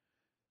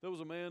There was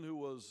a man who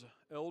was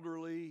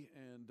elderly,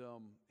 and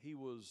he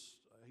was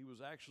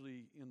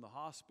actually in the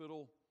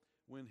hospital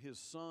when his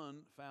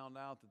son found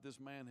out that this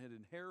man had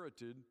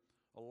inherited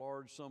a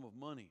large sum of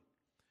money.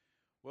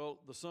 Well,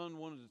 the son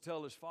wanted to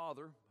tell his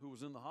father, who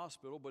was in the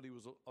hospital, but he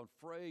was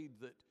afraid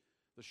that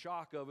the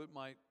shock of it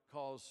might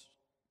cause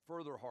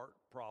further heart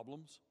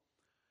problems.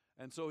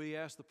 And so he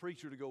asked the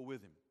preacher to go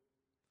with him.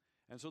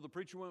 And so the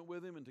preacher went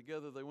with him, and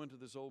together they went to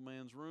this old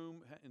man's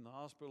room in the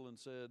hospital and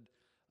said,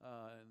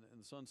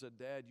 and the son said,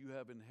 "Dad, you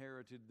have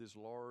inherited this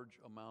large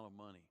amount of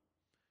money."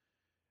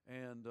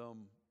 And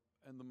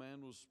the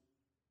man was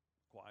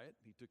quiet.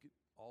 He took it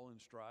all in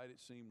stride, it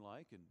seemed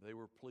like, and they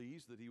were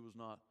pleased that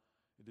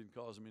it didn't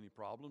cause him any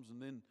problems.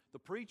 And then the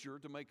preacher,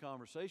 to make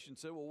conversation,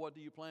 said, "Well, what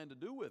do you plan to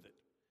do with it?"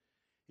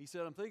 He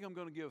said, "I think I'm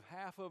going to give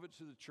half of it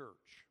to the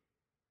church."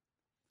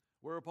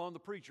 Whereupon the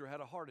preacher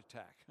had a heart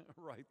attack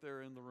right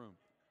there in the room.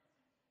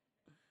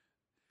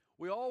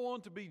 We all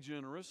want to be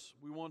generous.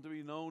 We want to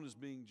be known as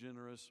being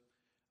generous.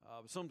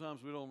 But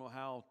sometimes we don't know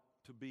how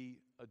to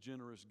be a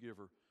generous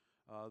giver.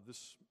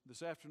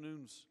 This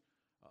afternoon's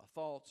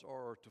thoughts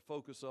are to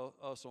focus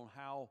us on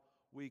how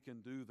we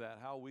can do that,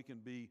 how we can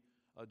be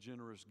a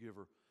generous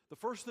giver. The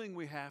first thing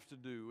we have to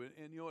do,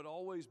 and it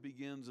always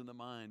begins in the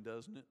mind,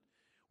 doesn't it?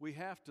 We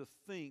have to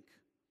think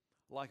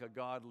like a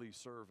godly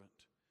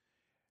servant.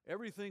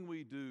 Everything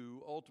we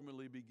do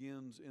ultimately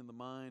begins in the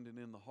mind and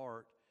in the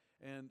heart,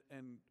 and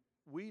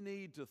we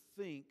need to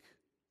think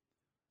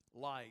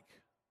like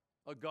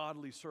a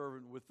godly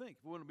servant would think.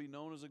 If we want to be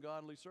known as a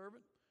godly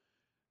servant,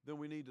 then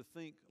we need to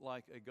think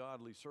like a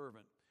godly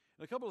servant.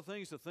 And a couple of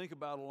things to think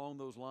about along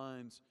those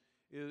lines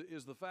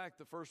is the fact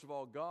that, first of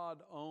all,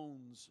 God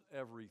owns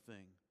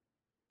everything.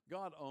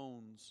 God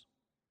owns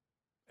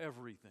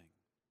everything.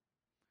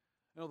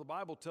 You know, the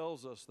Bible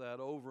tells us that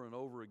over and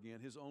over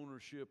again. His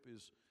ownership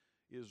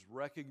is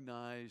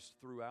recognized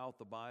throughout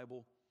the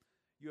Bible.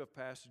 You have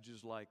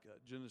passages like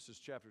Genesis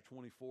chapter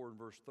 24 and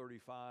verse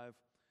 35,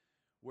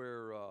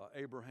 where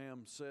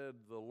Abraham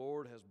said, "The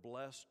Lord has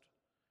blessed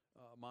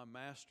my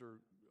master,"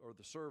 or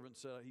the servant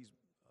said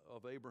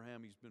of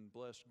Abraham, he's been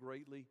blessed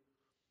greatly,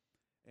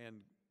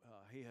 and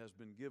he has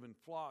been given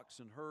flocks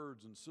and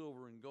herds and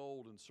silver and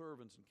gold and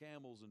servants and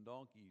camels and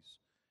donkeys.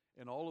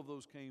 And all of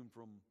those came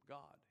from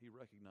God. He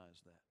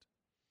recognized that.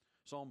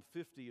 Psalm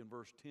 50 and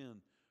verse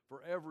 10,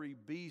 "For every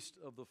beast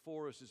of the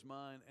forest is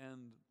mine,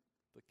 and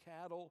the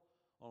cattle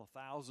on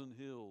 1,000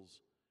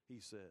 hills," he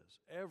says.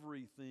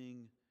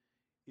 Everything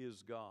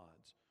is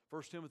God's.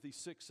 1 Timothy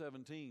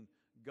 6:17,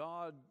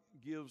 "God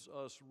gives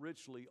us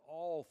richly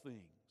all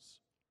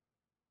things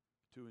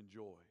to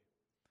enjoy."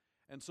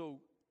 And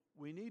so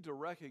we need to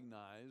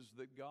recognize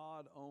that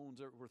God owns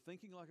everything. We're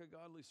thinking like a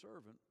godly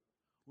servant.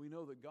 We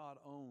know that God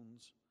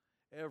owns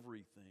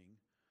everything,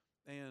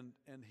 and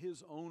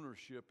His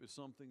ownership is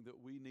something that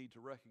we need to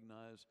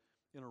recognize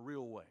in a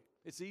real way.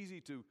 It's easy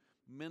to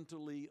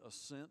mentally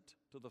assent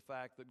to the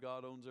fact that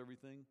God owns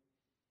everything,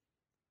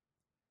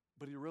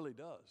 but He really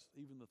does,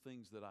 even the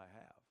things that I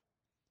have.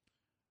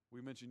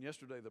 We mentioned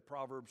yesterday that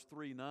Proverbs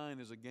 3:9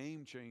 is a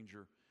game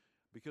changer,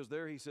 because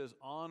there he says,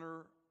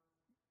 "Honor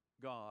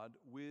God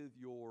with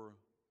your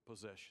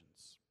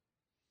possessions."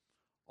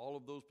 All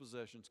of those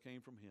possessions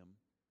came from Him,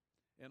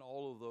 and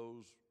all of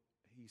those,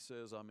 He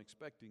says, "I'm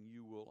expecting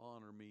you will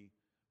honor me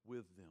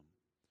with them."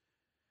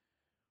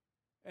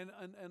 And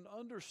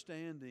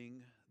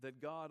understanding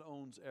that God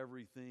owns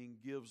everything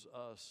gives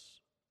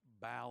us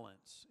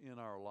balance in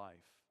our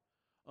life.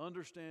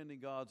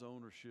 Understanding God's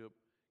ownership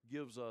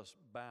gives us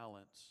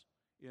balance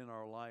in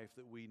our life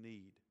that we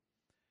need.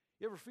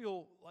 You ever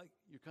feel like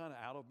you're kind of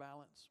out of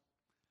balance?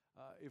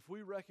 If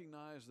we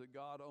recognize that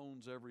God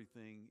owns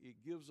everything,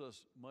 it gives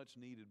us much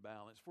needed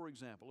balance. For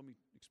example, let me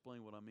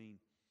explain what I mean.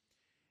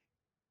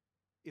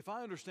 If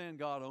I understand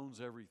God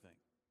owns everything,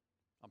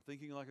 I'm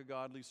thinking like a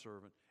godly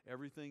servant,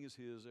 everything is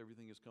His,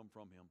 everything has come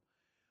from Him.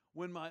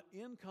 When my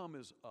income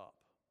is up,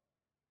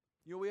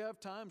 we have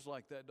times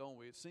like that, don't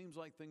we? It seems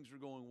like things are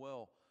going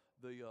well.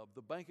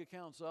 The bank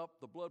account's up,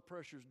 the blood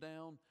pressure's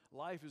down,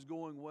 life is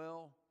going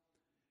well.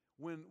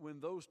 When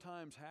those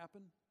times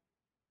happen,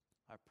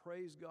 I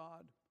praise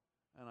God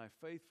and I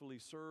faithfully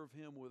serve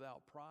Him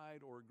without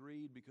pride or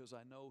greed, because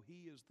I know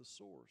He is the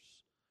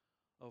source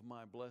of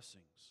my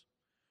blessings.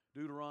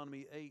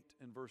 Deuteronomy 8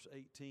 and verse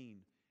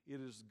 18,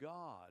 "It is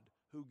God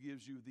who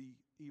gives you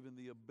even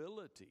the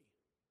ability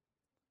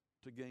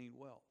to gain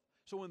wealth."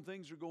 So when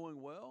things are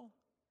going well,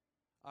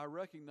 I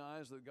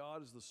recognize that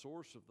God is the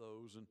source of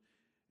those, and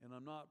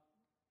I'm not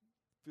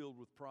filled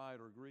with pride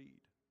or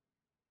greed.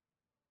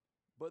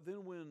 But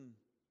then when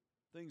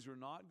things are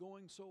not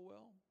going so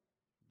well,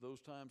 those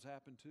times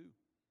happen too.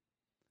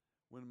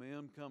 When my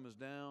income is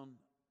down,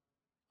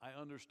 I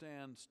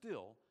understand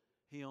still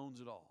He owns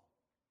it all.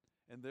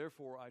 And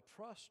therefore I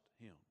trust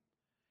Him,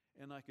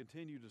 and I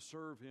continue to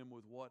serve Him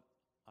with what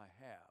I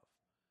have.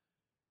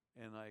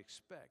 And I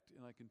expect,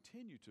 and I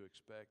continue to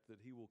expect,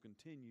 that He will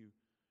continue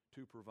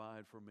to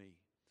provide for me.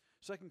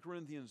 2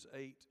 Corinthians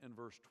 8 and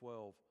verse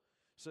 12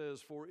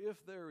 says, "For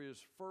if there is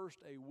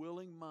first a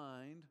willing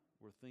mind,"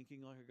 we're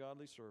thinking like a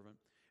godly servant,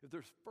 if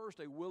there's first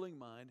a willing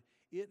mind,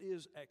 it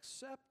is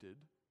accepted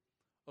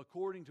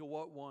according to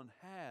what one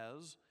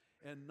has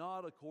and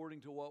not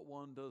according to what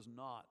one does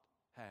not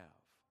have.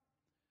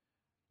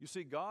 You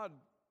see, God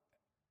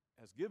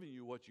has given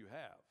you what you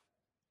have.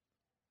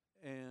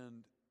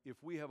 And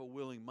if we have a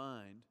willing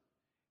mind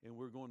and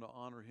we're going to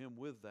honor Him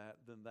with that,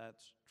 then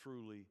that's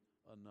truly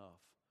enough.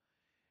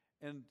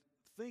 And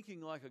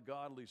thinking like a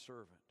godly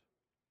servant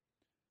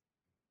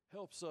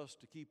helps us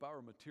to keep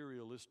our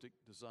materialistic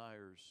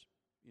desires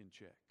in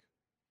check.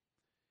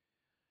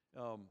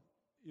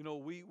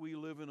 We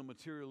live in a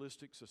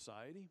materialistic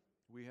society.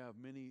 We have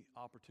many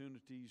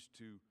opportunities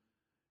to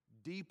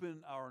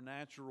deepen our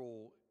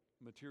natural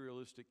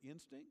materialistic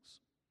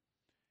instincts.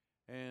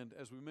 And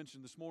as we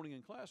mentioned this morning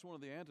in class, one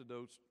of the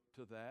antidotes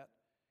to that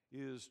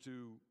is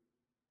to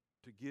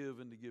give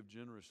and to give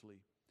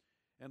generously.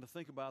 And to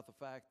think about the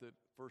fact that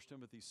 1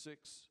 Timothy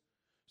 6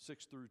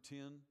 through 10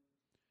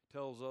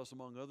 tells us,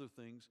 among other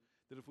things,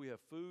 that if we have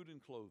food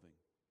and clothing,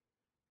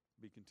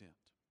 be content.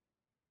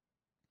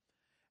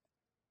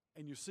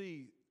 And you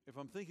see, if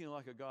I'm thinking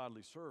like a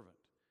godly servant,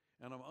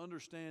 and I'm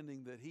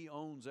understanding that He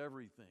owns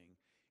everything,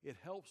 it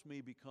helps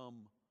me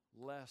become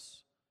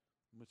less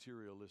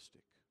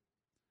materialistic.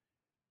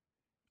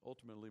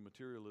 Ultimately,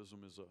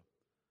 materialism is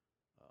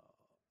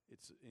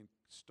it's in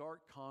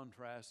stark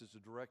contrast, it's a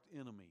direct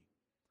enemy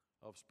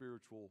of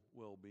spiritual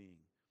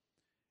well-being.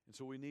 And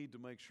so we need to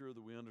make sure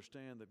that we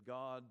understand that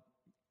God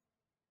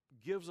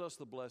gives us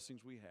the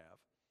blessings we have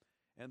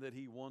and that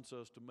He wants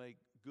us to make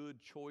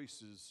good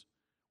choices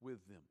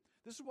with them.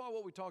 This is why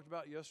what we talked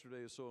about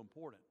yesterday is so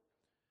important.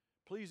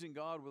 Pleasing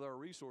God with our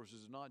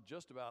resources is not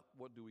just about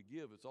what do we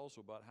give, it's also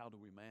about how do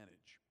we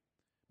manage.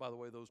 By the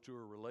way, those two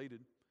are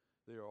related.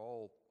 They are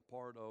all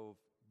part of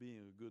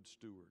being a good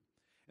steward.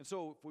 And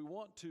so if we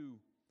want to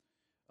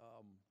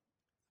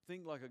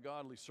think like a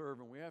godly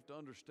servant, we have to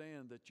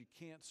understand that you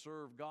can't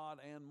serve God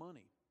and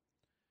money.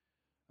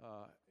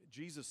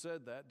 Jesus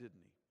said that,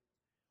 didn't He?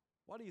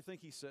 Why do you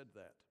think He said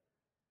that?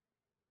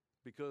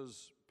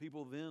 Because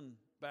people then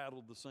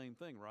battled the same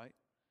thing, right?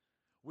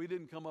 We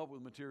didn't come up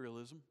with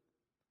materialism.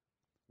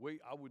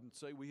 I wouldn't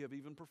say we have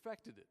even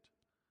perfected it.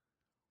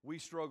 We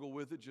struggle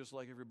with it just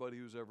like everybody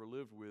who's ever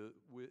lived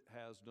with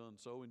has done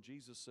so. And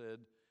Jesus said,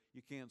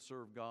 you can't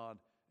serve God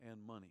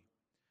and money.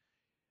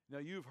 Now,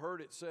 you've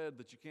heard it said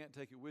that you can't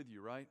take it with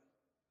you, right?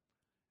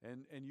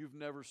 And you've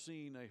never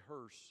seen a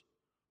hearse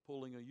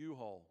pulling a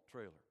U-Haul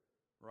trailer,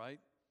 right?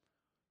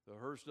 The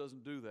hearse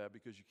doesn't do that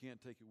because you can't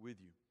take it with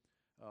you.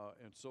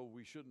 And so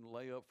we shouldn't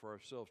lay up for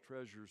ourselves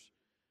treasures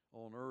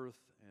on earth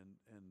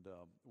and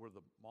where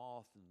the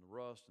moth and the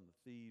rust and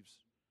the thieves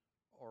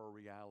are a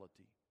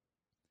reality.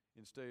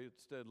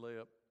 Instead, lay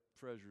up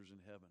treasures in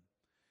heaven.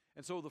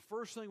 And so the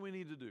first thing we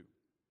need to do,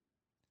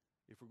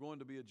 if we're going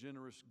to be a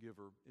generous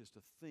giver, is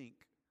to think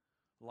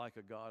like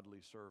a godly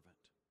servant.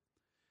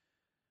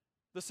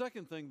 The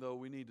second thing, though,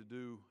 we need to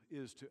do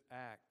is to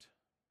act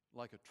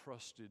like a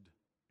trusted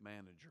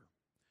manager.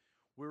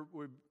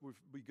 We've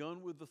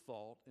begun with the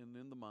thought and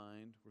in the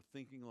mind, we're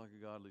thinking like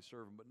a godly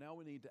servant, but now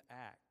we need to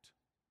act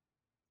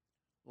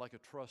like a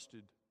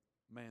trusted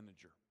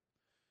manager.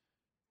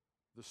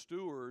 The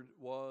steward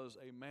was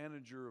a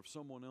manager of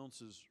someone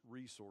else's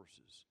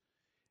resources.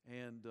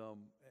 And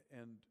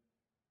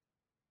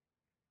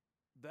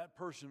that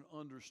person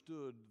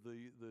understood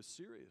the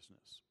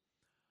seriousness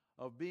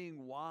of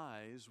being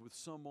wise with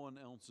someone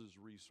else's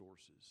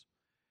resources.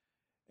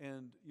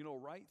 And,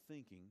 right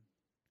thinking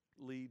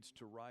leads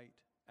to right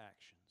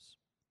actions.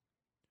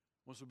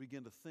 Once we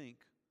begin to think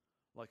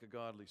like a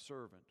godly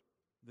servant,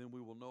 then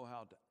we will know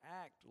how to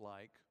act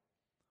like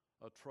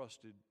a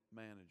trusted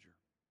manager.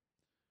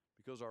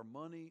 Because our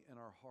money and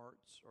our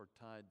hearts are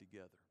tied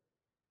together.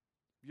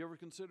 Have you ever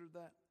considered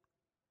that?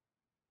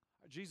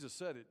 Jesus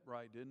said it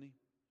right, didn't He?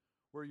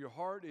 Where your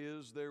heart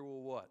is, there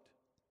will what?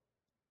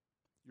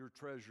 Your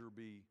treasure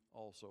be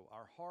also.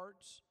 Our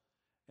hearts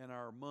and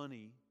our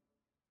money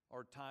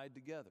are tied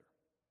together.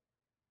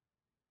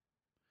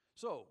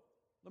 So,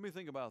 let me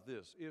think about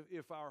this.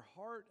 If our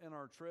heart and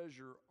our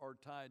treasure are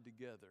tied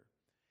together,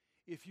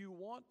 if you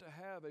want to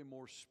have a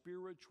more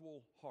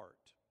spiritual heart,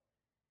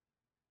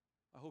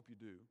 I hope you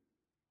do.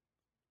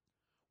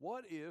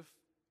 What if,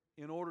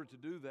 in order to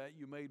do that,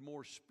 you made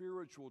more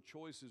spiritual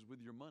choices with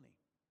your money?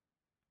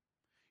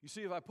 You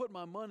see, if I put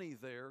my money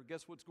there,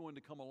 guess what's going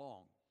to come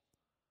along?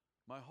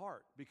 My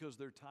heart, because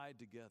they're tied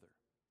together.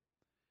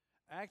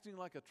 Acting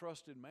like a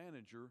trusted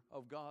manager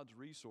of God's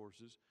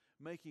resources,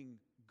 making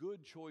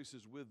good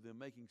choices with them,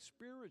 making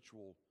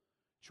spiritual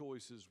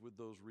choices with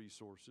those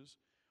resources,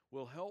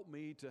 will help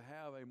me to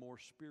have a more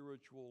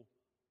spiritual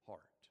heart.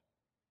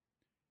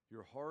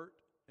 Your heart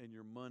and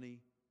your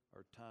money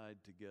are tied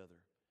together.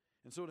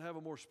 And so to have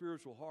a more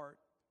spiritual heart,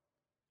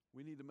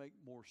 we need to make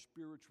more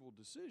spiritual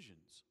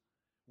decisions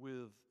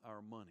with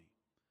our money.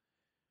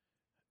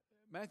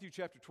 Matthew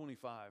chapter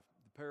 25,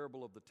 the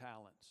parable of the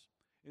talents.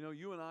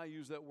 You and I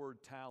use that word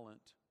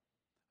talent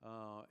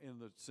in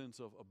the sense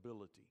of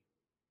ability.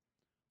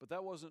 But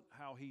that wasn't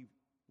how He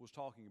was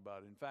talking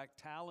about. In fact,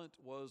 talent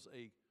was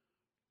a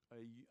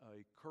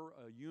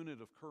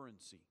unit of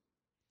currency.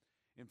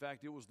 In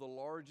fact, it was the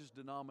largest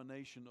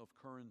denomination of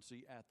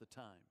currency at the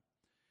time.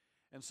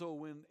 And so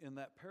when in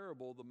that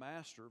parable, the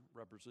master,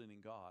 representing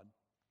God,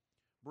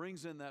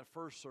 brings in that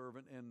first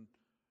servant and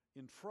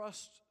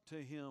entrusts to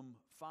him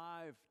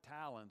 5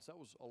 talents, that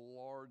was a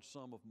large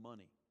sum of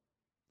money.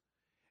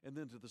 And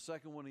then to the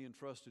second one, he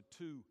entrusted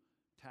 2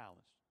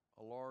 talents,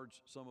 a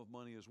large sum of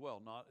money as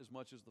well. Not as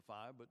much as the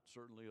 5, but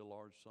certainly a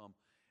large sum.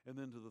 And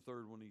then to the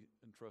third one, he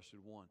entrusted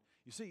 1.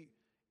 You see,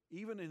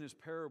 even in his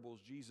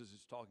parables, Jesus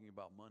is talking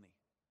about money.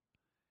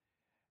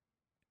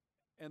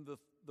 And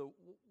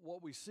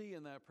what we see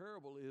in that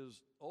parable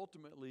is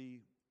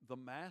ultimately the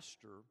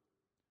master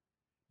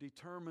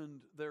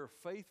determined their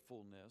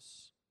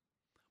faithfulness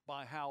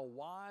by how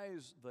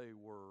wise they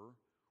were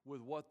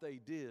with what they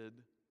did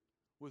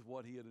with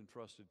what he had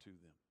entrusted to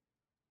them.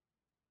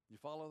 You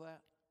follow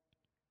that?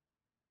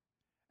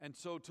 And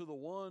so to the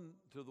one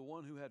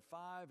who had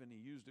 5 and he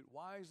used it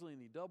wisely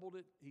and he doubled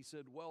it, he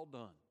said, "Well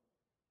done.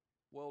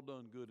 Well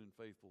done, good and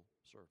faithful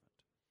servant."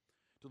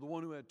 To the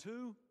one who had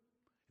 2,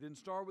 he didn't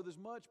start with as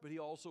much, but he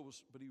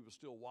was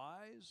still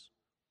wise.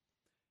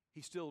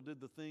 He still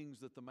did the things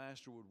that the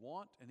master would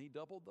want, and he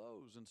doubled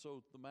those. And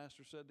so the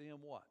master said to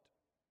him, what?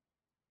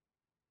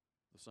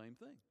 The same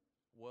thing.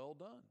 Well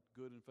done,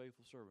 good and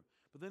faithful servant.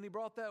 But then he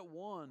brought that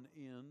one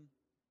in.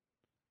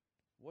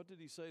 What did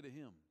he say to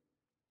him?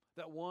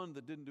 That one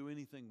that didn't do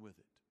anything with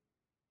it.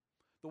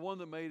 The one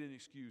that made an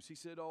excuse. He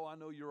said, "Oh, I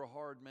know you're a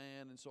hard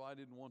man, and so I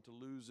didn't want to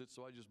lose it,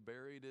 so I just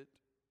buried it."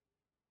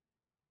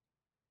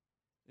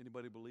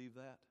 Anybody believe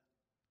that?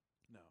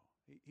 No.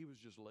 He was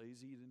just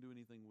lazy. He didn't do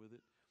anything with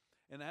it.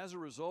 And as a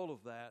result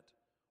of that,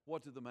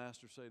 what did the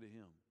master say to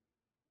him?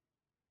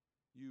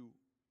 "You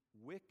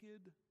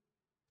wicked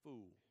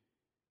fool."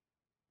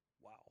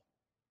 Wow.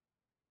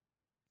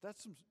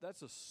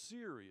 That's a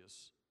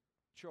serious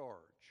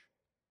charge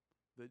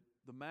that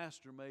the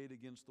master made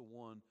against the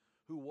one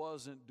who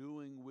wasn't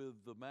doing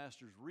with the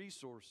master's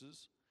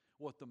resources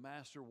what the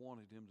master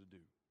wanted him to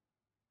do.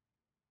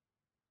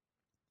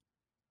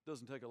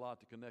 Doesn't take a lot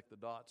to connect the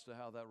dots to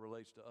how that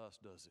relates to us,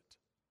 does it?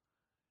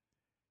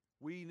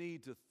 We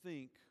need to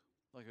think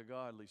like a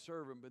godly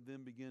servant, but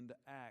then begin to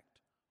act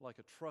like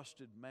a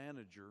trusted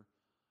manager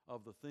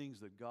of the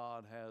things that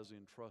God has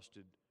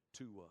entrusted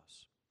to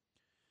us.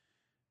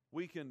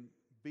 We can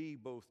be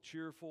both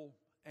cheerful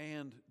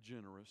and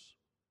generous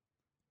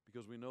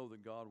because we know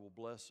that God will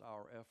bless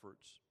our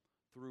efforts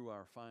through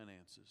our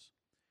finances.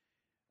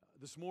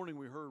 This morning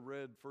we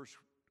read 1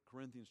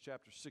 Corinthians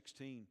chapter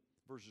 16,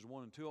 verses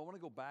 1 and 2. I want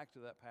to go back to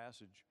that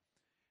passage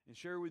and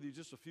share with you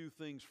just a few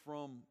things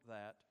from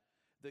that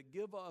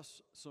give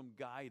us some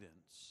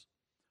guidance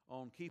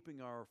on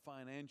keeping our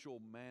financial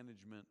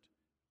management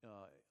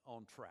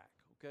on track,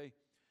 okay?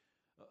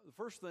 The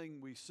first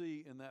thing we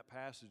see in that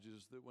passage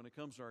is that when it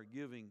comes to our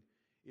giving,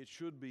 it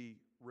should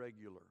be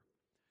regular.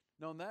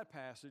 Now, in that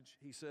passage,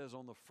 he says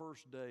on the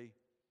first day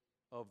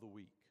of the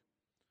week.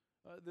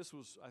 This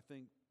was, I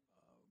think,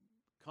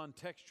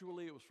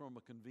 contextually, it was from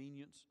a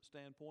convenience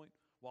standpoint.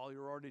 While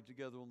you're already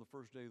together on the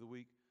first day of the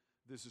week,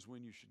 this is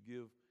when you should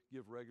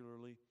give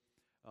regularly.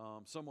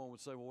 Someone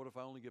would say, "Well, what if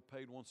I only get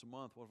paid once a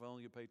month? What if I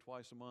only get paid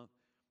twice a month?"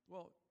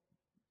 Well,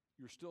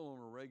 you're still on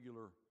a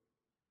regular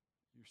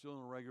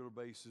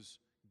basis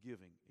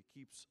giving. It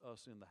keeps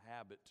us in the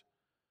habit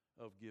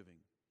of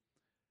giving.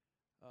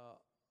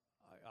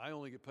 I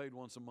only get paid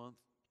once a month,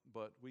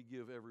 but we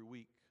give every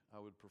week. I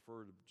would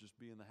prefer to just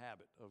be in the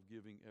habit of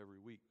giving every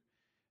week.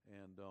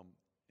 And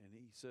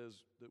he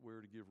says that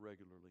we're to give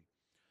regularly.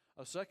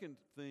 A second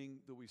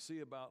thing that we see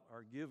about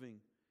our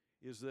giving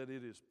is that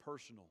it is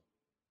personal.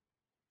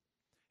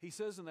 He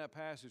says in that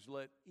passage,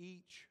 "Let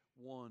each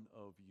one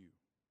of you."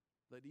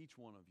 Let each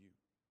one of you.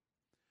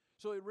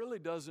 So it really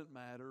doesn't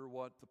matter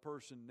what the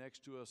person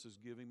next to us is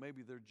giving.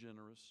 Maybe they're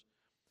generous.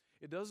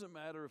 It doesn't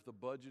matter if the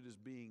budget is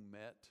being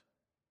met.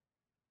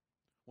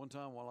 One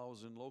time while I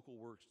was in local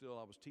work still,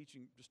 I was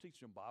teaching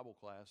a Bible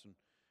class,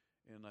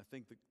 and I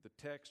think the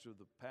text or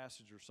the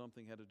passage or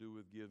something had to do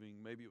with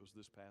giving. Maybe it was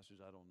this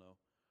passage, I don't know.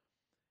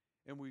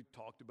 And we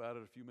talked about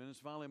it a few minutes.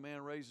 Finally, a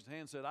man raised his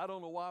hand and said, "I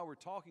don't know why we're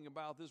talking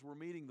about this. We're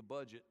meeting the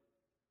budget."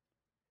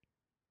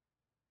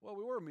 Well,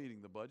 we were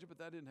meeting the budget, but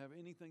that didn't have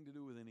anything to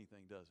do with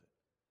anything, does it?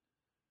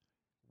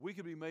 We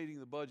could be meeting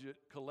the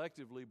budget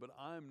collectively, but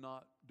I'm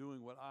not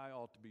doing what I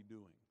ought to be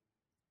doing.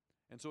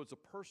 And so it's a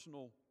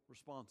personal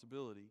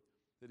responsibility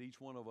that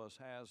each one of us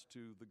has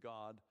to the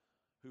God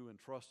who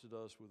entrusted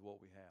us with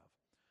what we have.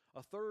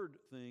 A third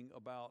thing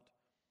about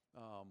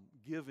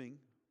giving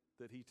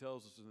that he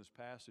tells us in this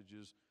passage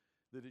is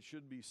that it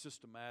should be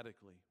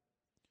systematically.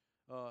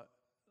 Let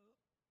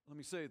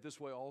me say it this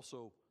way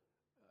also,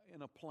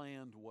 in a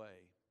planned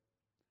way.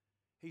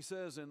 He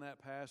says in that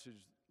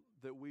passage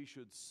that we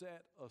should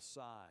set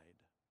aside.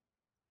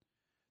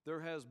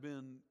 There has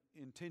been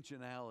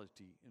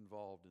intentionality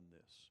involved in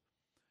this.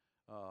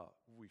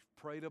 We've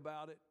prayed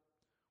about it.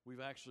 We've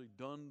actually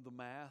done the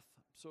math,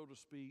 so to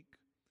speak.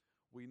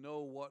 We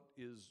know what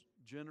is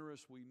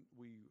generous.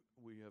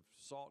 We have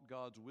sought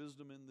God's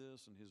wisdom in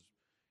this and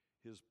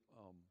His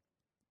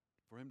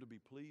for Him to be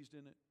pleased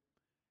in it.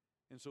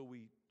 And so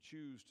we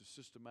choose to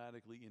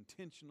systematically,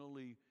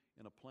 intentionally,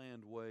 in a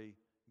planned way,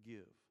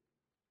 give.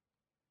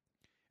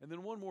 And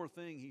then one more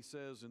thing he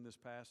says in this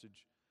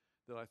passage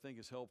that I think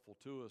is helpful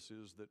to us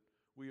is that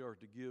we are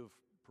to give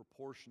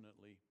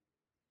proportionately.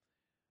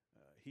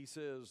 He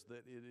says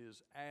that it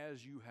is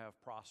as you have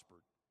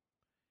prospered,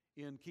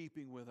 in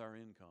keeping with our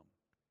income.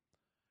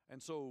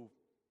 And so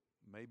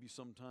maybe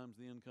sometimes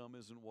the income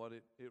isn't what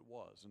it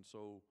was, and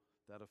so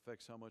that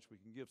affects how much we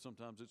can give.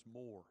 Sometimes it's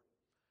more.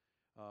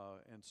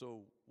 And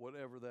so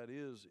whatever that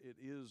is, it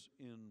is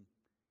in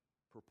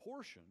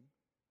proportion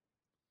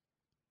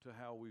to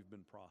how we've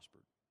been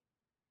prospered.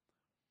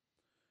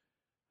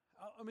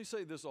 Let me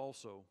say this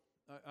also.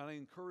 I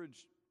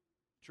encourage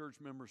church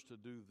members to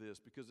do this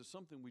because it's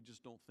something we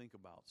just don't think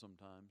about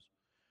sometimes.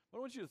 But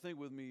I want you to think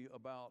with me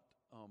about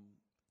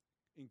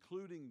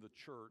including the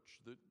church,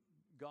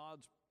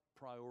 God's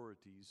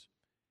priorities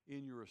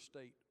in your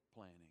estate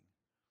planning.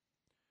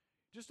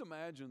 Just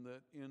imagine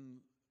that in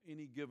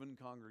any given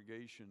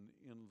congregation,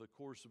 in the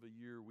course of a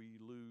year, we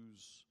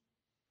lose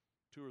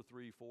 2 or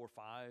 3, 4,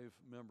 5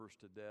 members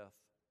to death.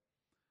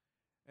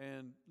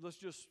 And let's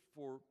just,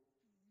 for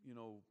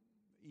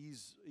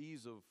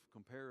ease of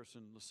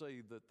comparison, let's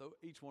say that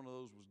each one of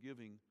those was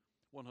giving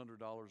 $100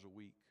 a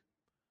week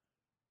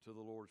to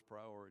the Lord's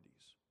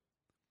priorities.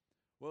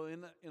 Well,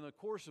 in the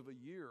course of a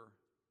year,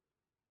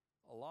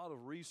 a lot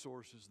of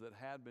resources that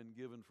had been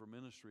given for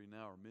ministry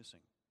now are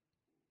missing.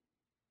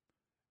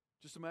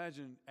 Just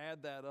imagine,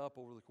 add that up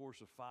over the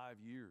course of 5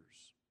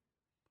 years.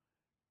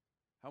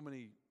 How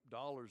many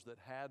dollars that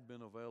had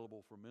been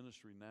available for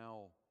ministry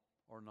now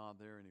are not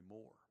there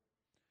anymore?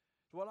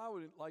 So what I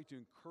would like to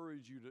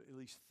encourage you to at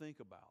least think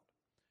about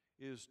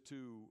is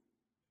to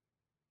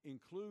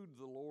include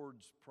the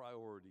Lord's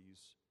priorities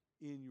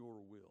in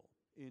your will,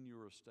 in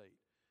your estate.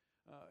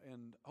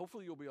 And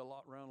hopefully you'll be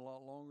around a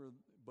lot longer,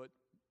 but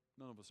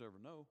none of us ever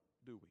know,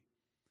 do we?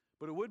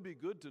 But it would be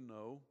good to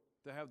know,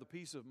 to have the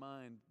peace of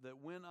mind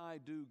that when I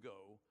do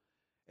go,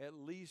 at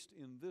least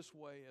in this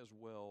way as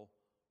well,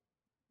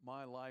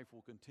 my life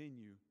will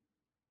continue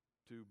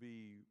to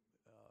be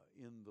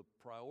in the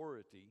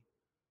priority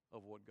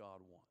of what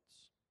God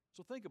wants.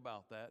 So think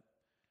about that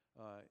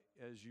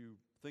as you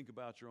think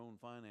about your own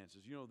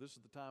finances. You know, this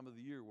is the time of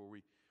the year where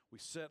we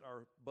set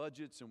our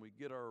budgets and we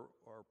get our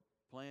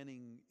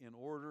planning in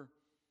order.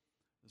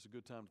 It's a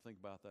good time to think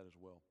about that as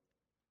well.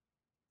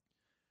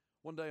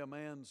 One day a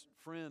man's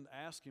friend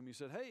asked him, he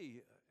said,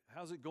 "Hey,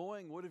 how's it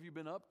going? What have you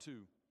been up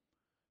to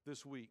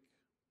this week?"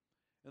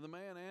 And the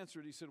man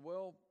answered, he said,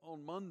 "Well,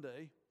 on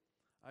Monday,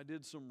 I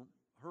did some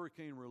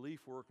hurricane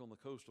relief work on the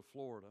coast of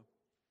Florida.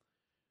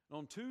 And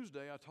on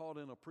Tuesday, I taught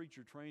in a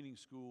preacher training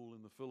school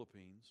in the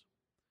Philippines.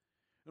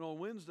 And on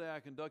Wednesday,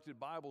 I conducted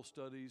Bible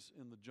studies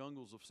in the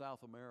jungles of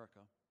South America.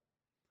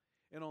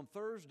 And on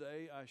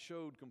Thursday, I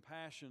showed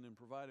compassion and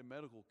provided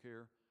medical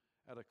care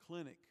at a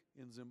clinic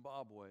in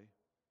Zimbabwe.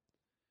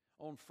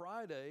 On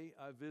Friday,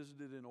 I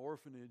visited an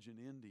orphanage in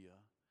India."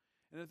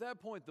 And at that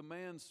point, the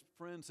man's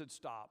friend said,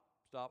 Stop.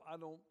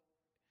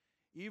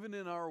 Even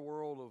in our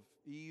world of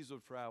ease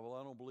of travel,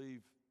 I don't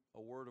believe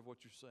a word of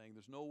what you're saying.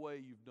 There's no way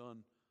you've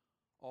done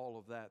all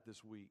of that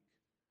this week.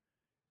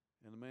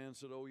 And the man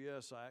said, "Oh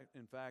yes,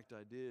 in fact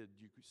I did.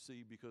 You could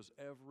see, because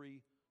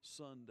every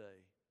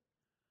Sunday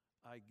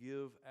I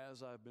give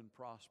as I've been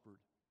prospered.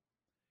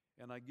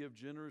 And I give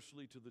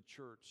generously to the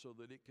church so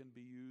that it can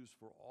be used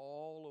for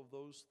all of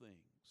those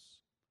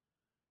things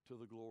to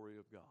the glory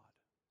of God."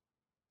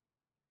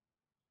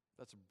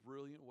 That's a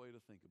brilliant way to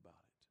think about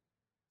it.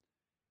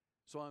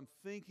 So I'm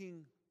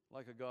thinking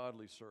like a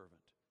godly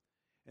servant.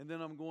 And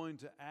then I'm going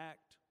to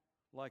act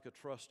like a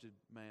trusted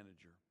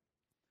manager.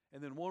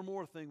 And then one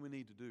more thing we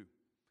need to do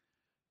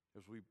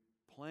as we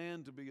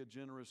plan to be a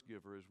generous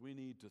giver is we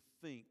need to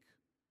think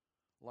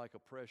like a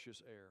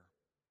precious heir,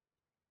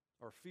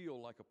 or feel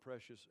like a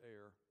precious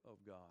heir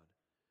of God.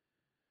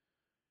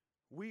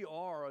 We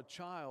are a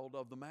child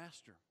of the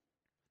master.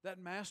 That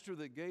master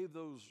that gave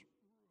those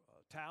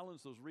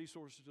talents, those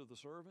resources to the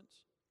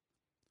servants,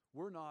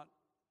 we're not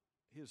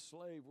his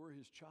slave, we're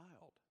his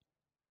child.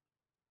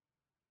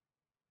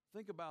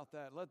 Think about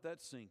that. Let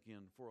that sink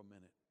in for a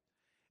minute.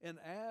 And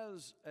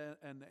as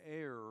an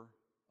heir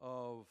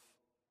of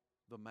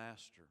the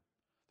master,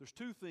 there's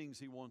 2 things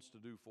he wants to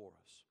do for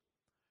us.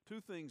 2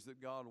 things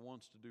that God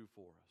wants to do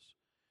for us.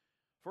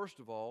 First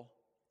of all,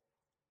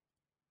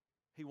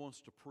 he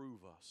wants to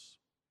prove us.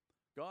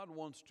 God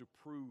wants to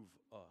prove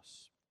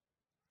us.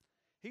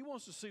 He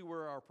wants to see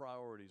where our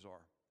priorities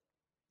are.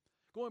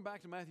 Going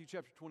back to Matthew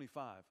chapter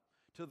 25,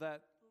 to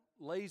that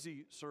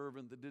lazy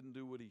servant that didn't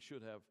do what he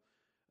should have,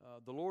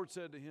 the Lord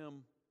said to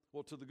him,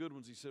 to the good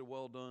ones, he said,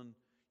 "Well done.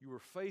 You were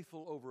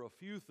faithful over a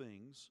few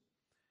things.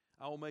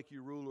 I will make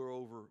you ruler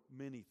over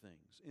many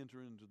things.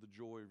 Enter into the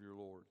joy of your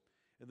Lord."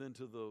 And then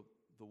to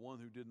the one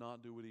who did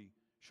not do what he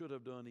should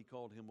have done, he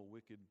called him a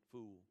wicked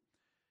fool.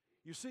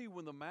 You see,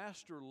 when the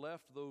master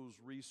left those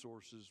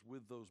resources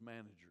with those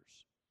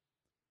managers,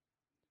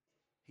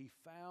 He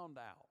found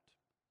out.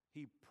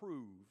 He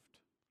proved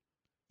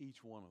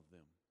each one of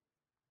them.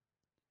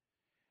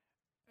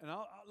 And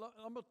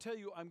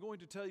I'm going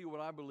to tell you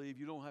what I believe.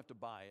 You don't have to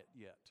buy it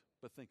yet,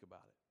 but think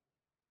about it.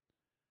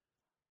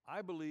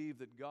 I believe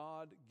that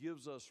God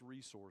gives us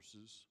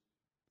resources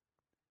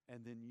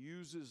and then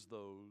uses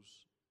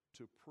those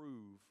to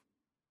prove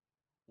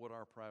what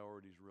our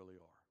priorities really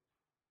are.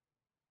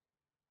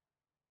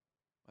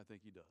 I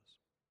think He does.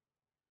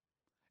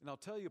 And I'll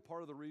tell you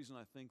part of the reason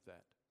I think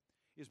that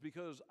is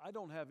because I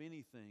don't have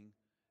anything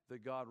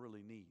that God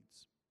really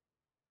needs.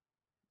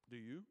 Do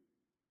you?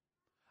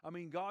 I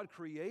mean, God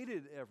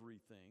created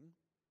everything,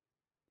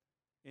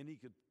 and He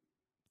could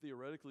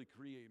theoretically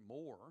create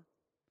more.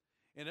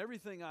 And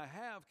everything I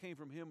have came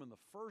from Him in the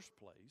first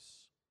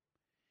place.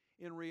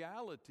 In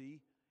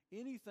reality,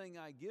 anything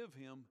I give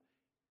Him,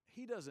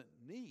 He doesn't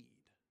need.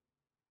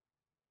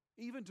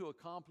 Even to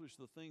accomplish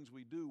the things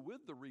we do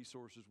with the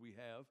resources we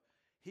have,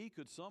 He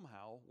could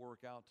somehow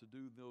work out to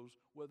do those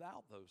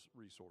without those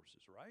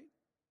resources, right?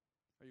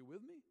 Are you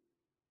with me?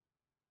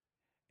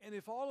 And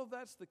if all of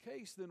that's the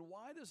case, then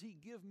why does He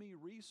give me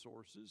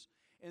resources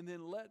and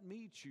then let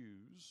me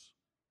choose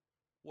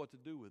what to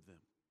do with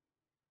them?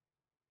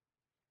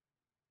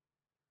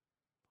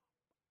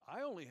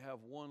 I only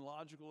have one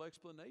logical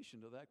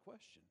explanation to that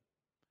question,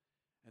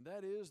 and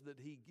that is that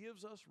He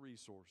gives us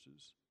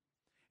resources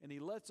and He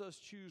lets us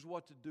choose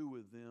what to do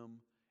with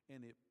them,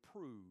 and it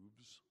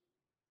proves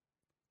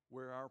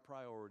where our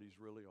priorities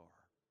really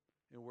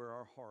are and where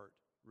our heart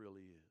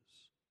really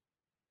is.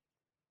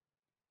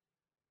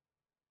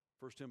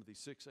 1 Timothy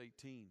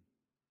 6:18,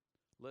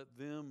 let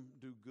them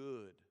do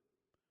good,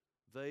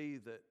 they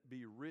that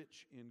be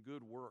rich in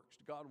good works.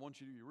 God wants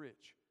you to be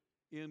rich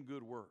in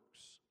good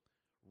works,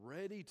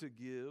 ready to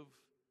give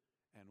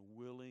and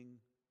willing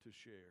to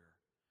share.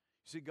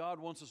 You see, God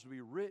wants us to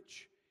be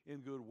rich in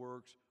good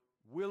works,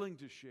 willing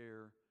to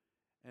share,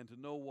 and to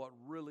know what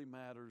really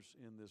matters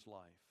in this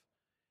life.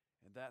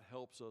 And that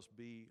helps us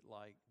be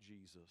like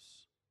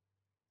Jesus.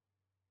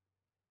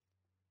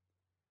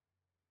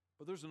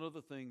 But there's another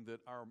thing that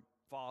our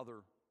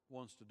Father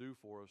wants to do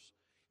for us.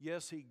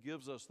 Yes, He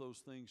gives us those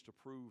things to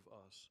prove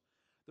us.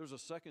 There's a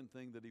second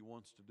thing that He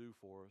wants to do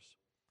for us.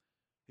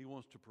 He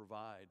wants to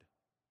provide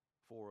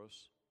for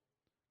us.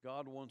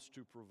 God wants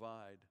to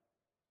provide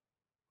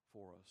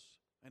for us.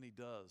 And He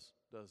does,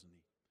 doesn't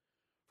He?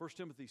 1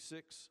 Timothy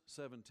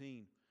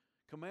 6:17,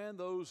 command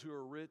those who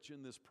are rich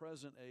in this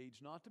present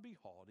age not to be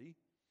haughty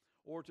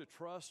or to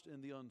trust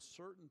in the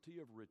uncertainty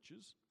of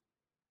riches,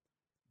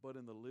 but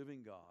in the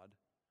living God,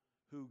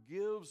 who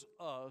gives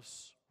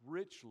us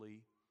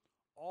richly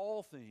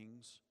all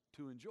things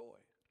to enjoy.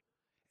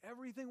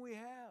 Everything we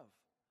have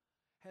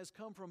has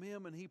come from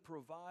Him, and He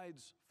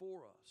provides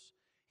for us.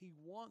 He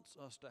wants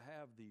us to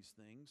have these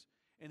things,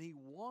 and He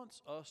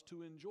wants us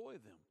to enjoy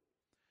them.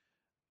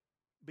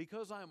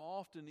 Because I'm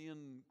often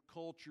in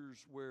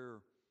cultures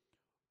where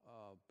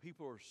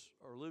people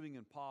are living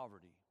in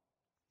poverty,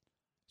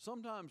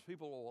 sometimes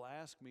people will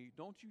ask me,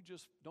 don't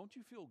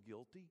you feel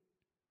guilty?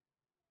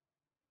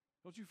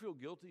 Don't you feel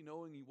guilty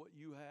knowing what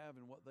you have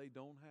and what they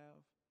don't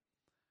have?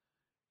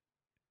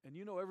 And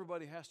you know,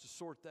 everybody has to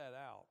sort that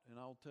out. And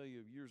I'll tell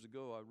you, years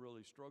ago, I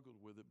really struggled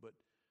with it. But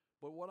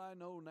what I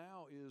know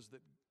now is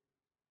that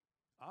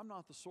I'm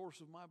not the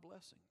source of my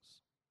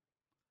blessings.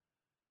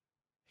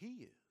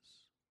 He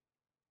is.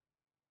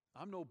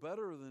 I'm no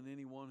better than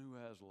anyone who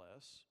has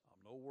less.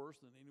 I'm no worse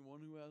than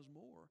anyone who has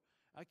more.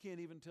 I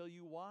can't even tell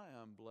you why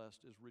I'm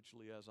blessed as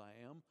richly as I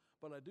am,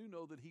 but I do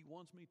know that He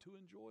wants me to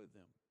enjoy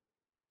them.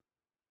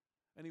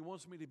 And He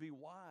wants me to be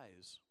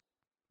wise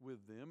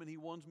with them, and He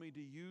wants me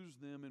to use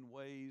them in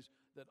ways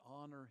that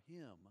honor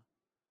Him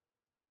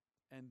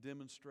and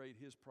demonstrate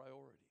His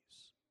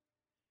priorities.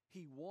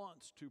 He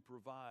wants to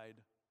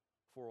provide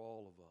for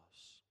all of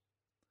us.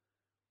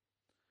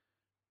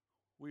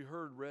 We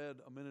heard read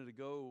a minute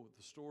ago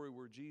the story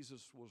where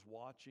Jesus was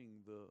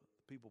watching the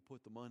people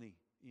put the money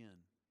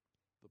in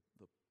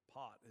the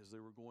pot as they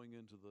were going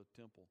into the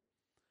temple.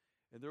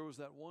 And there was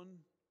that one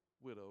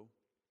widow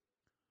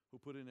who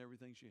put in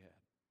everything she had.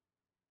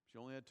 She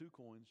only had 2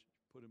 coins,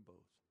 she put in both.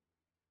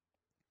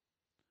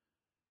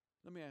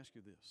 Let me ask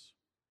you this.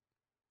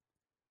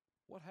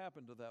 What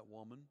happened to that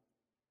woman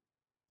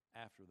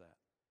after that?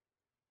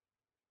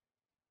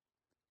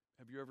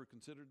 Have you ever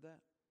considered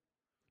that?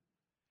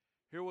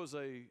 Here was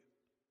a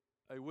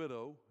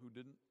widow who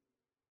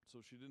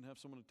she didn't have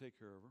someone to take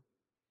care of her.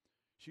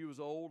 She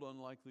was old,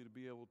 unlikely to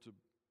be able to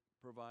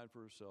provide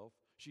for herself.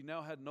 She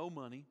now had no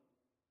money.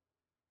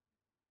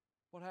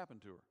 What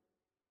happened to her?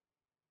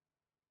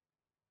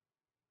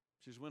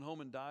 She just went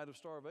home and died of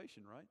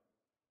starvation, right?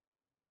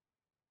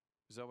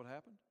 Is that what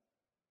happened?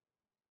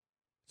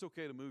 It's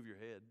okay to move your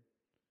head.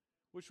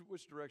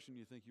 Which direction do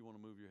you think you want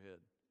to move your head?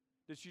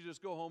 Did she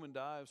just go home and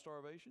die of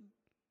starvation?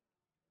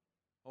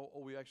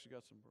 Oh, we actually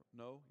got some.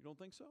 No, you don't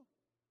think so?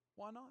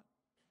 Why not?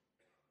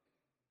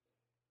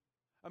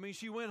 I mean,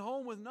 she went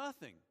home with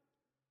nothing.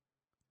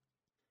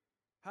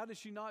 How did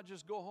she not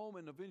just go home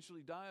and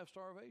eventually die of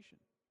starvation?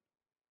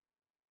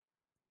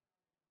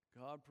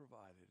 God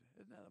provided.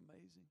 Isn't that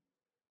amazing?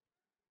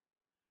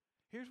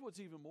 Here's what's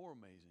even more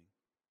amazing.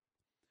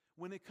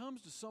 When it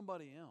comes to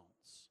somebody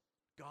else,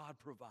 God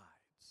provides.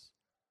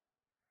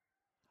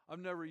 I've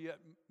never yet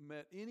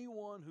met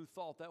anyone who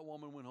thought that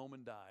woman went home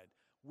and died.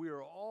 We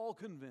are all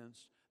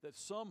convinced that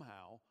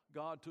somehow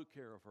God took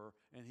care of her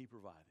and He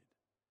provided.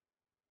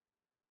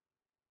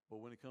 But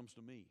when it comes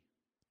to me,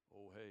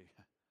 oh, hey,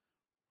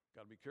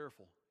 got to be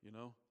careful, you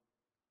know.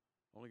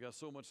 Only got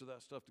so much of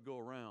that stuff to go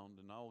around,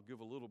 and I'll give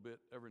a little bit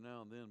every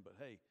now and then. But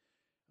hey,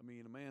 I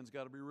mean, a man's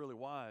got to be really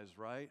wise,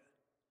 right?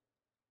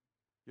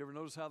 You ever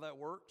notice how that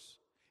works?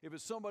 If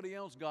it's somebody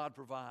else, God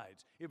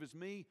provides. If it's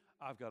me,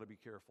 I've got to be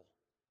careful.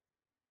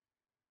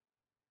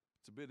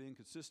 It's a bit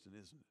inconsistent,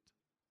 isn't it?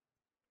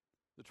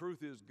 The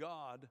truth is,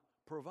 God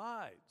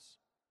provides.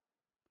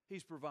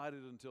 He's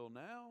provided until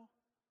now.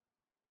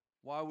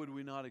 Why would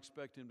we not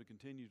expect Him to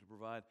continue to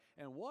provide?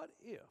 And what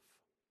if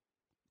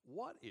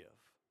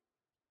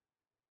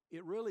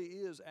it really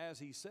is as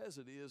He says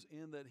it is,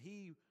 in that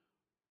He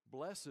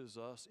blesses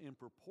us in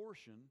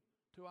proportion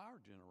to our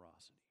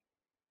generosity?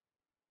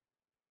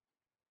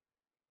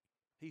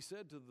 He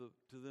said to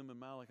them in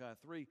Malachi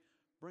 3,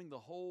 bring the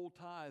whole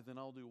tithe and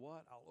I'll do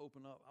what? I'll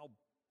open up, I'll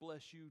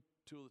bless you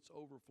till it's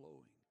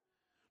overflowing.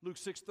 Luke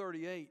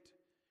 6:38,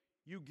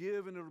 you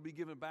give and it'll be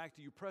given back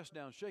to you, pressed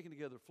down, shaken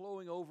together,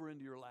 flowing over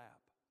into your lap.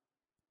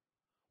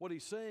 What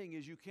He's saying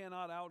is, you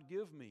cannot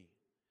outgive me.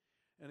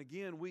 And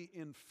again,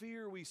 in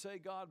fear, we say,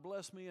 God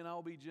bless me and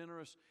I'll be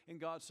generous. And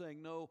God's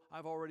saying, no,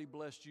 I've already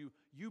blessed you.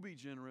 You be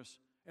generous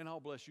and I'll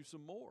bless you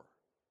some more.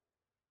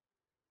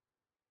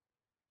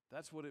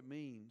 That's what it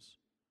means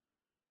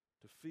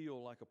to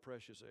feel like a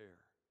precious heir.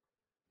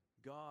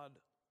 God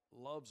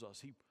loves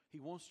us. He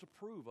wants to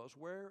prove us.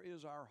 Where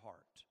is our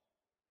heart?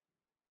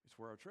 It's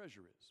where our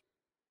treasure is.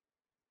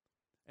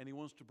 And He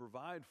wants to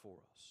provide for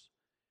us.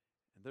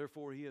 And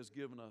therefore, He has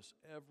given us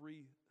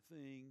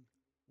everything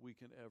we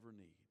can ever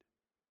need.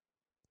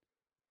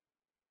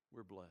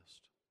 We're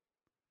blessed.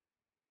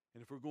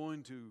 And if we're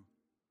going to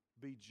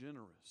be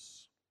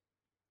generous,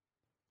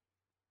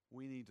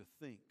 we need to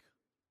think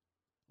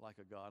like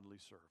a godly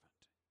servant.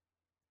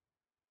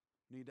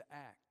 We need to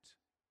act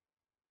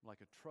like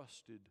a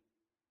trusted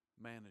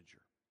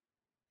manager.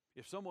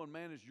 If someone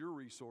managed your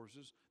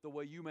resources the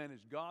way you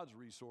manage God's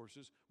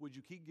resources, would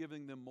you keep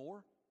giving them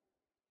more?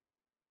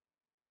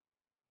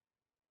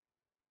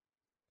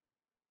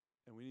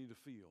 And we need to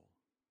feel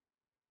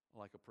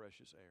like a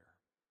precious heir.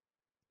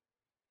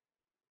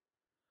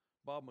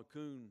 Bob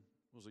McCoon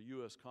was a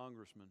U.S.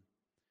 congressman,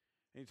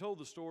 and he told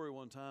the story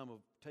one time of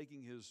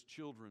taking his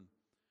children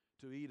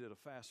to eat at a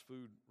fast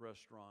food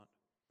restaurant,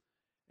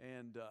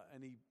 and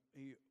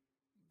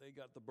they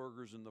got the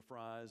burgers and the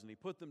fries, and he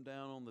put them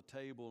down on the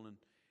table,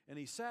 and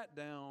he sat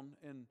down,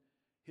 and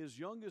his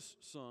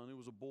youngest son, who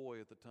was a boy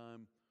at the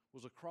time,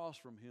 was across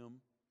from him,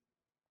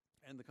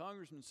 and the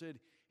congressman said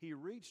he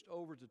reached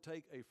over to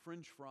take a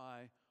French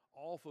fry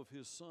off of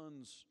his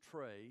son's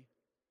tray,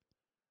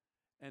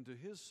 and to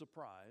his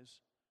surprise,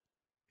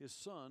 his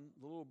son,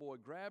 the little boy,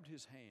 grabbed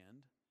his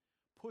hand,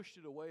 pushed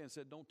it away, and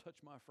said, "Don't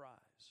touch my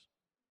fries."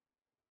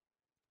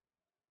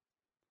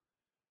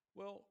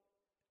 Well,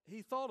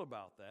 he thought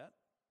about that,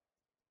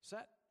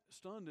 sat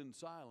stunned in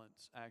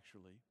silence,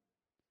 actually,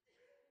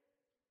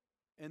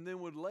 and then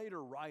would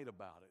later write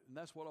about it. And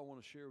that's what I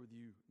want to share with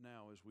you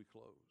now as we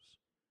close.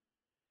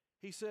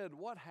 He said,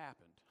 what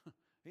happened?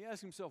 He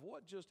asked himself,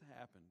 what just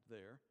happened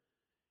there?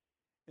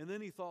 And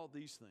then he thought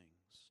these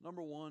things.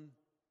 Number one,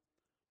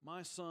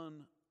 my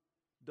son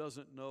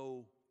doesn't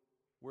know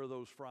where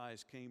those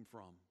fries came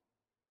from.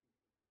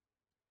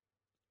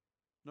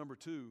 Number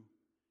two,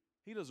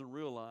 he doesn't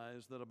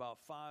realize that about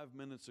 5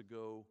 minutes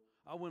ago,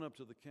 I went up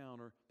to the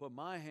counter, put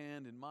my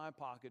hand in my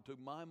pocket, took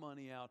my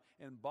money out,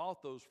 and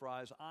bought those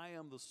fries. I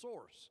am the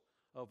source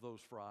of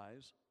those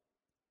fries.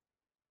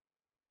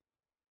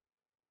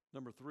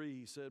 Number three,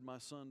 he said, my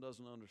son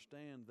doesn't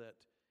understand that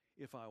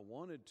if I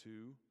wanted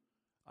to,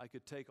 I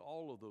could take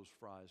all of those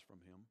fries from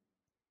him.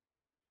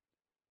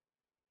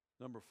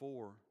 Number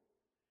four,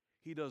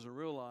 he doesn't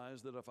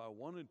realize that if I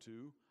wanted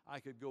to, I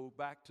could go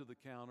back to the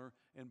counter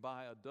and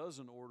buy a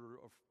dozen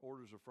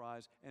orders of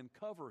fries and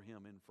cover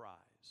him in fries.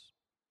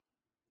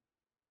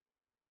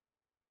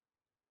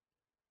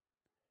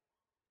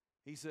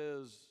 He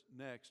says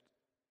next,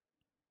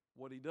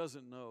 what he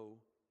doesn't know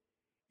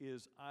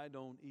is I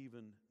don't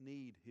even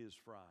need his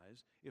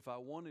fries. If I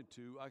wanted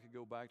to, I could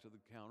go back to the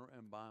counter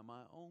and buy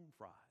my own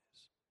fries.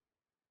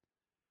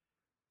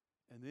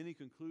 And then he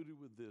concluded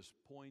with this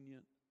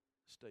poignant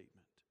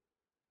statement.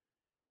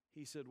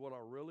 He said, what I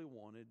really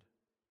wanted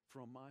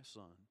from my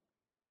son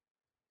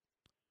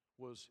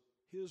was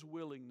his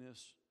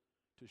willingness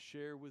to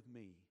share with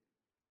me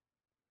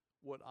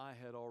what I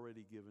had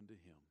already given to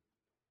him.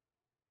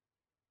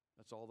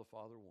 That's all the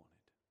Father wanted.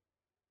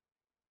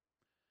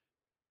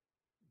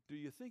 Do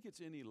you think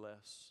it's any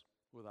less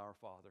with our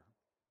Father?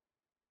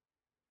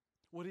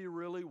 What He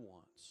really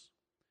wants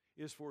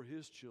is for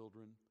His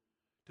children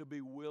to be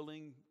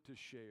willing to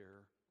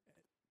share,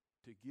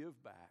 to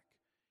give back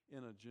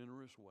in a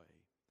generous way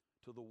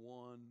to the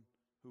one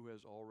who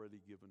has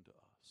already given to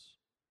us.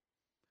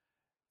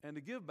 And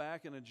to give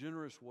back in a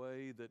generous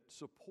way that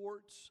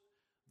supports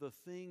the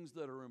things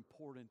that are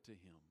important to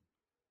him.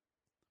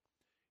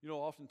 You know,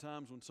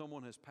 oftentimes when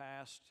someone has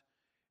passed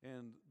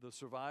and the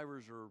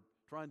survivors are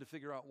trying to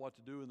figure out what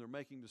to do and they're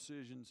making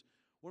decisions,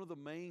 one of the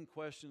main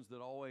questions that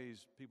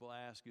always people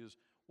ask is,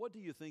 what do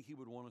you think he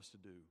would want us to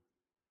do?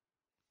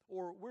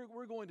 Or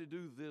we're going to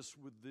do this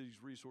with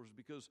these resources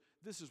because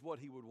this is what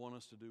he would want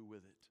us to do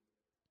with it.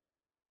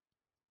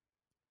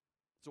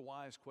 It's a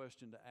wise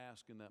question to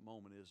ask in that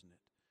moment, isn't it?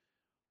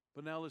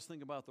 But now let's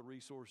think about the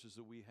resources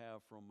that we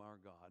have from our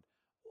God.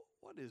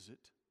 What is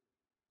it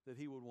that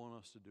he would want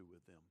us to do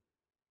with them?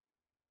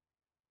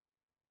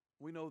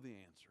 We know the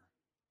answer.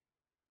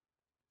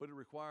 But it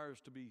requires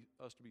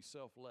us to be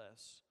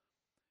selfless,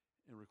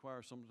 and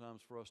requires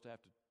sometimes for us to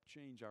have to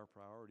change our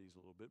priorities a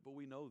little bit, but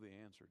we know the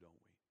answer, don't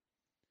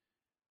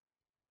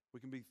we?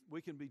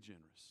 We can be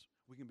generous.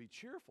 We can be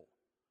cheerful.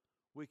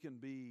 We can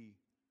be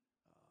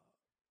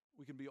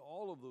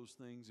all of those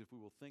things if we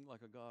will think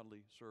like a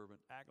godly servant,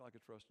 act like a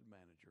trusted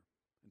manager,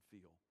 and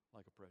feel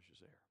like a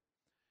precious heir.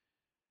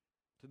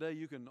 Today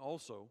you can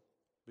also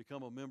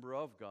become a member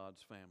of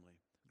God's family.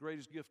 The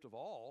greatest gift of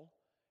all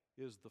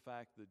is the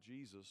fact that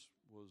Jesus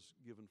was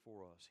given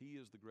for us. He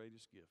is the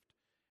greatest gift.